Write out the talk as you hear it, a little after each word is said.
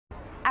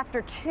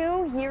After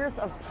 2 years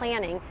of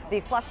planning,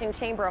 the Flushing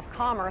Chamber of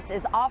Commerce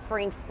is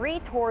offering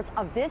free tours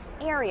of this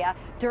area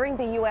during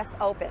the U.S.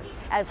 Open.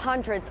 As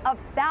hundreds of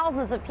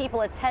thousands of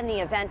people attend the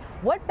event,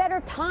 what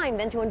better time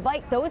than to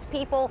invite those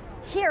people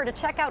here to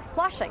check out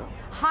Flushing,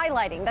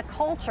 highlighting the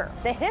culture,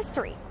 the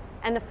history,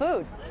 and the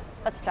food.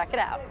 Let's check it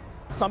out.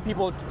 Some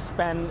people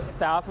spend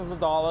thousands of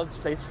dollars,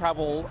 they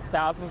travel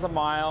thousands of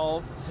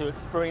miles to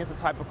experience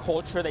the type of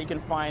culture that you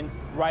can find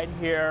right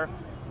here,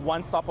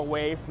 one stop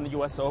away from the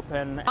U.S.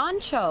 Open. An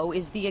Cho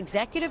is the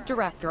executive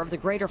director of the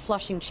Greater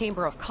Flushing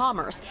Chamber of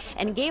Commerce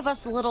and gave us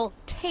a little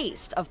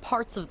taste of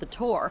parts of the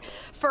tour.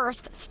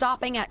 First,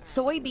 stopping at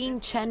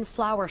Soybean Chen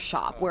Flower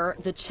Shop, where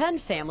the Chen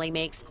family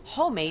makes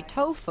homemade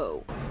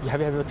tofu. Have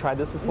you ever tried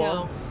this before?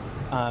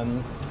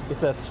 No.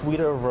 It's a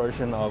sweeter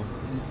version of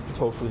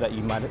tofu that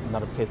you might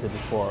not have tasted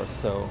before,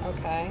 so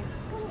Okay.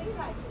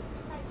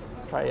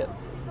 try it.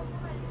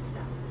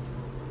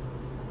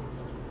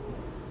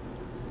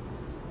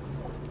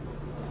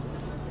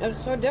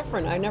 It's so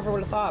different. I never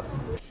would have thought.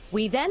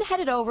 We then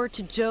headed over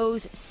to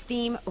Joe's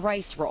Steam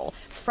Rice Roll.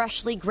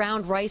 Freshly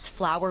ground rice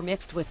flour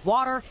mixed with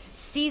water,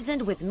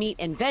 seasoned with meat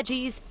and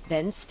veggies,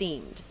 then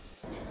steamed.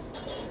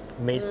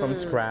 Made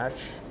from scratch,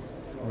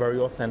 very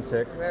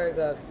authentic. Very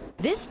good.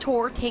 This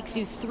tour takes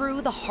you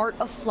through the heart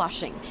of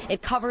Flushing.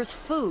 It covers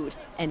food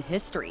and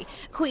history.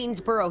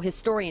 Queensboro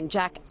historian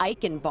Jack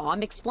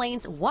Eichenbaum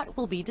explains what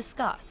will be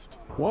discussed.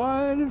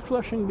 Why did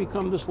Flushing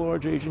become this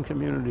large Asian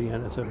community?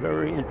 And it's a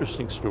very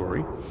interesting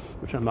story,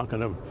 which I'm not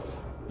going to,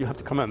 you have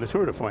to come on the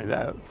tour to find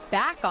out.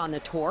 Back on the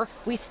tour,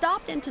 we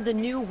stopped into the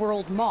New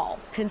World Mall,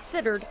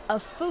 considered a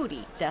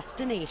foodie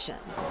destination.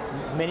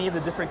 Many of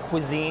the different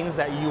cuisines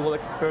that you will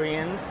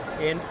experience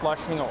in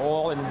Flushing are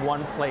all in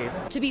one place.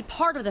 To be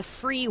part of the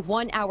free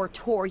 1-hour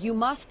tour, you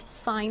must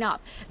sign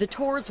up. The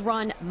tours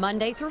run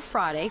Monday through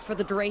Friday for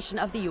the duration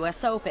of the U.S.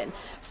 Open.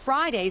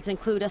 Fridays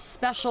include a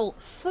special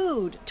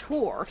food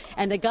tour,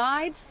 and the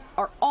guides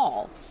are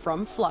all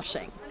from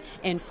Flushing.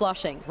 In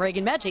Flushing,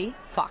 Reagan Medji,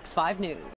 Fox 5 News.